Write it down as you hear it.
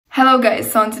Hello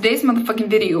guys, so in today's motherfucking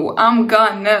video, I'm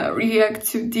gonna react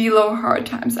to Dlo Hard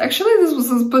Times. Actually, this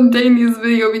was a spontaneous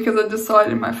video because I just saw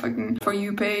it in my fucking For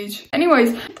You page.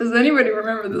 Anyways, does anybody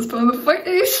remember this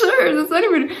motherfucking shirt? Does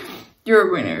anybody? You're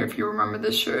a winner if you remember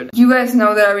this shirt. You guys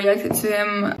know that I reacted to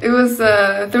him. It was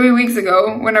 3 weeks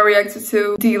ago when I reacted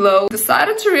to Dlo.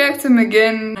 Decided to react to him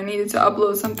again. I needed to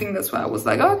upload something, that's why I was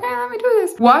like, okay, let me do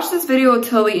this. Watch this video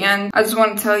till the end. I just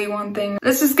want to tell you one thing.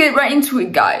 Let's just get right into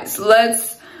it, guys.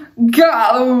 Let's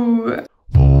go!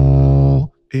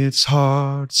 Oh, it's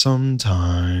hard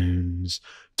sometimes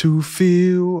to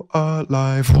feel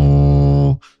alive.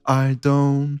 Oh, I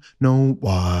don't know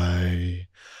why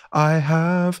I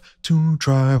have to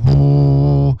try.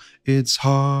 Oh, it's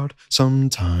hard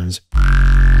sometimes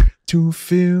to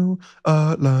feel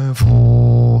alive.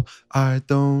 Oh, I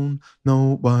don't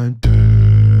know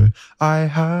why. I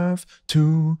have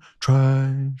to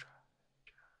try.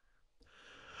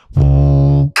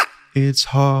 Oh, it's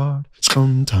hard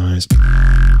sometimes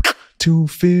to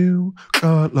feel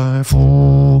alive.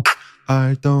 Oh,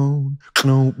 I don't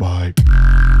know why.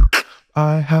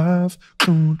 I have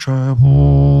to try.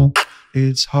 Oh,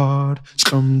 it's hard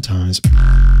sometimes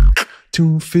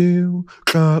to feel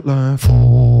alive.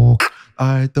 Oh,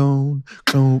 I don't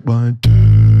know why.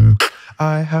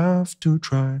 I have to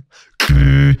try.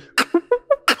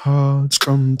 Hard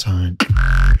sometimes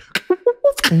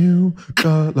feel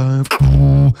alive.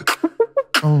 Oh,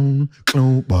 don't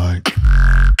know why.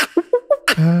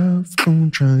 Have to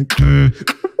try.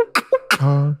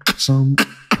 Hard some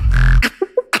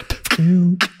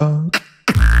feel alive.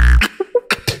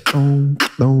 Don't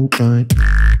know why.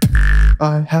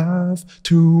 I have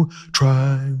to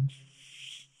try.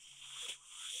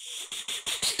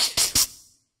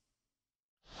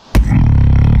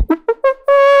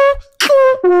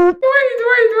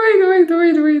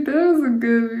 Wait, that was a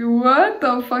good. What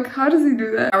the fuck? How does he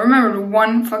do that? I remember the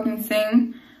one fucking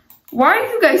thing. Why are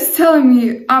you guys telling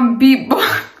me I'm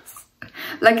beatbox?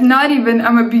 Like, not even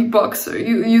I'm a beatboxer.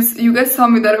 You guys tell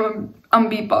me that I'm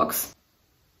beatbox.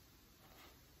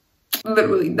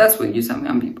 Literally, that's what you tell me,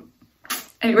 I'm beatbox.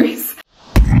 Anyways.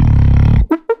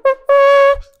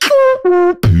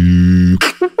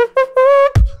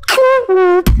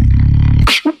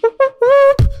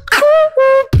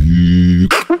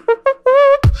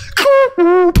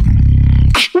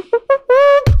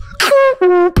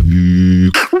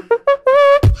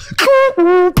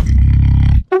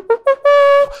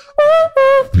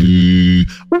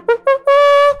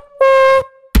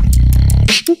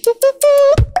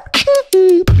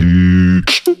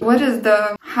 What is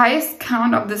the highest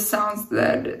count of the sounds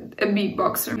that a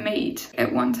beatboxer made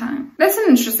at one time? That's an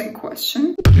interesting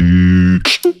question.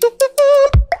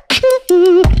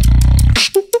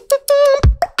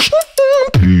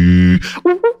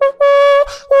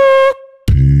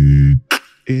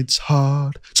 It's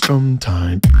hard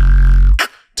sometimes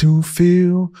to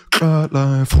feel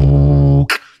alive. Oh,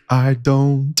 I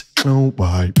don't know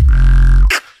why.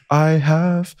 I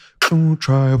have to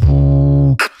try.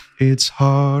 Oh, it's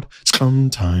hard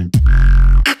sometimes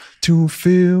to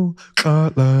feel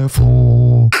alive.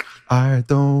 Oh, I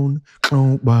don't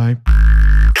know why.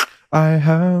 I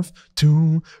have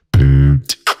to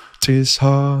put. It's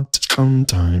hard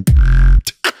sometimes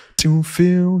to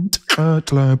feel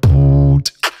alive. Oh,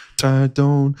 I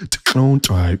don't know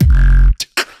why.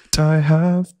 I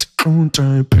have to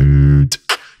try.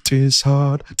 It's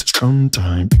hard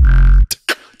sometimes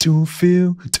to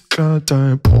feel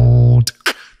alive.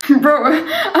 Bro,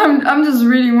 I'm just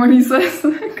reading what he says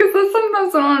because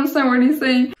sometimes I don't understand what he's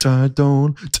saying. I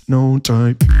don't know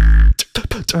type.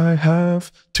 I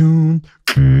have to.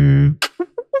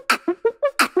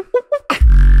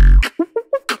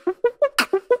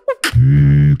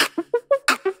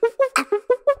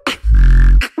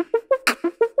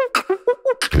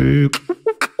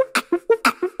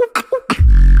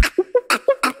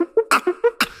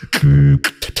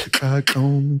 I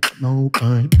don't know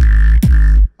why.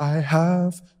 I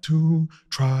have to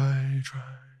try.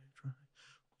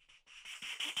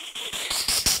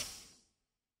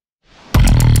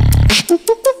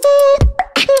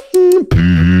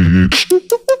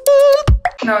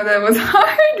 No, that was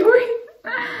hard.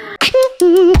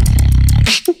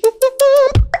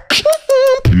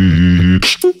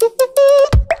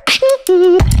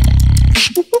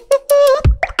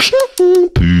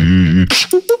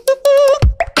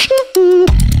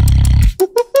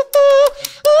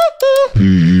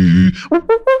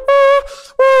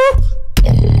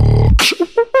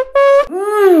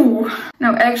 Ooh.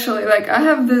 No, actually, like, I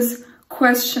have this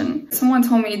question. Someone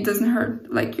told me it doesn't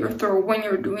hurt like your throat when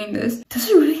you're doing this. Does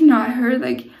it really not hurt?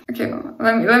 Like, okay,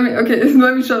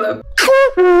 let me shut up.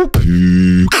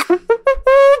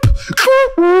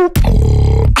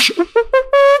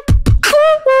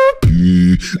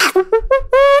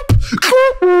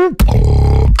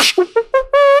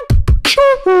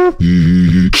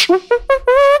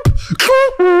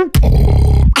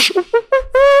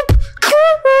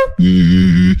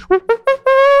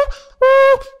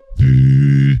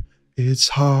 It's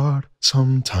hard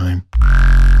sometimes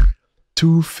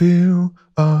to feel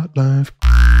alive.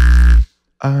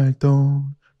 I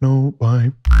don't know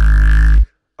why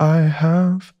I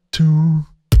have to.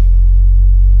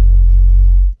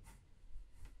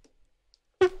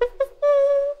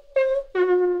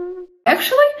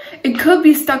 Actually, it could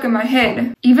be stuck in my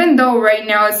head. Even though right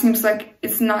now it seems like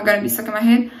it's not gonna be stuck in my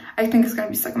head, I think it's gonna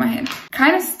be stuck in my head.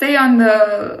 Kind of stay on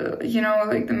the, you know,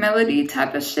 like the melody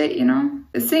type of shit, you know?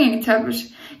 The singing type of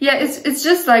shit. Yeah, it's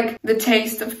just like the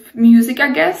taste of music,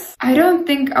 I guess. I don't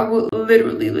think I will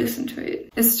literally listen to it.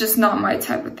 It's just not my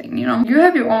type of thing, you know? You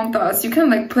have your own thoughts. You can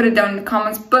like put it down in the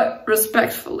comments, but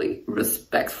respectfully,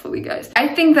 guys. I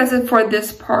think that's it for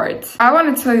this part. I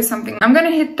want to tell you something. I'm gonna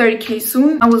hit 30K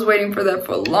soon. I was waiting for that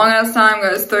for a long ass time,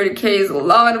 guys. 30K is a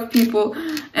lot of people.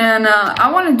 And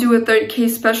I want to do a 30K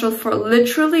special for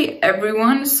literally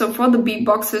everyone. So for the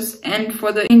beatboxers and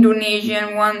for the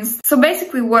Indonesian ones. So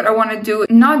basically what I want to do,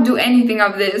 not do anything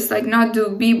of this, like not do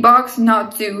beatbox,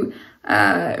 not do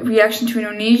reaction to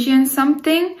Indonesian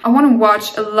something. I want to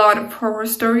watch a lot of horror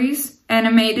stories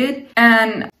animated,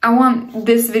 and I want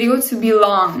this video to be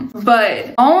long,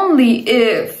 but only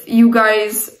if you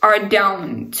guys are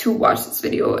down to watch this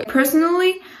video.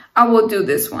 Personally, I will do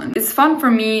this one. It's fun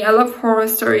for me. I love horror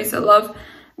stories. I love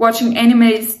watching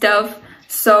animated stuff.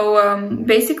 So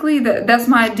basically that's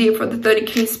my idea for the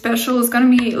 30K special. It's gonna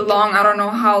be long. I don't know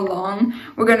how long.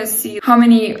 We're gonna see how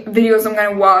many videos I'm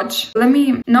gonna watch. Let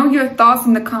me know your thoughts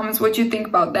in the comments, what you think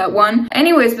about that one.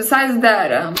 Anyways, besides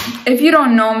that, if you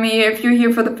don't know me, if you're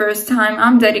here for the first time,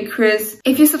 I'm Daddy Chris.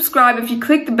 If you subscribe, if you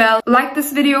click the bell, like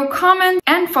this video, comment,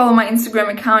 and follow my Instagram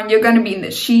account, you're gonna be in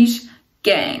the SHEESH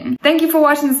gang. Thank you for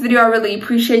watching this video. I really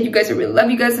appreciate you guys. I really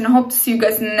love you guys, and I hope to see you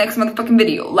guys in the next motherfucking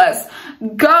video. Let's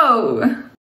go.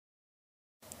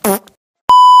 I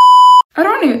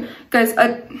don't even, guys,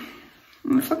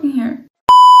 my fucking hair.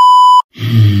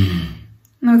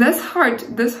 No, that's hard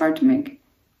to make.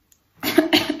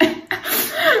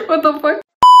 What the fuck?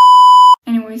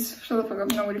 Anyways, shut the fuck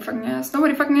up. Nobody fucking asked.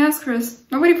 Nobody fucking asked, Chris.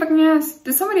 Nobody fucking asked.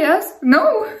 Did somebody ask?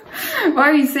 No. Why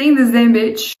are you saying this, damn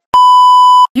bitch?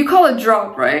 You call it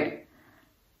drop, right?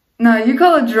 No, you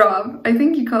call it drop. I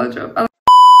think you call it drop.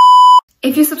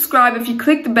 If you subscribe, if you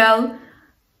click the bell,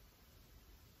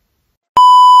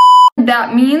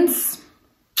 that means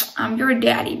I'm your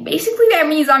daddy. Basically, that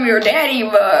means I'm your daddy,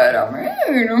 but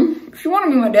you know, if you want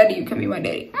to be my daddy, you can be my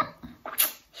daddy.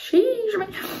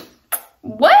 Sheesh.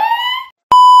 What?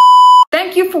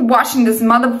 Thank you for watching this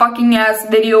motherfucking ass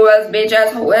video, ass bitch,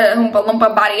 ass hoe,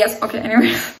 body ass. Okay,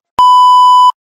 anyways.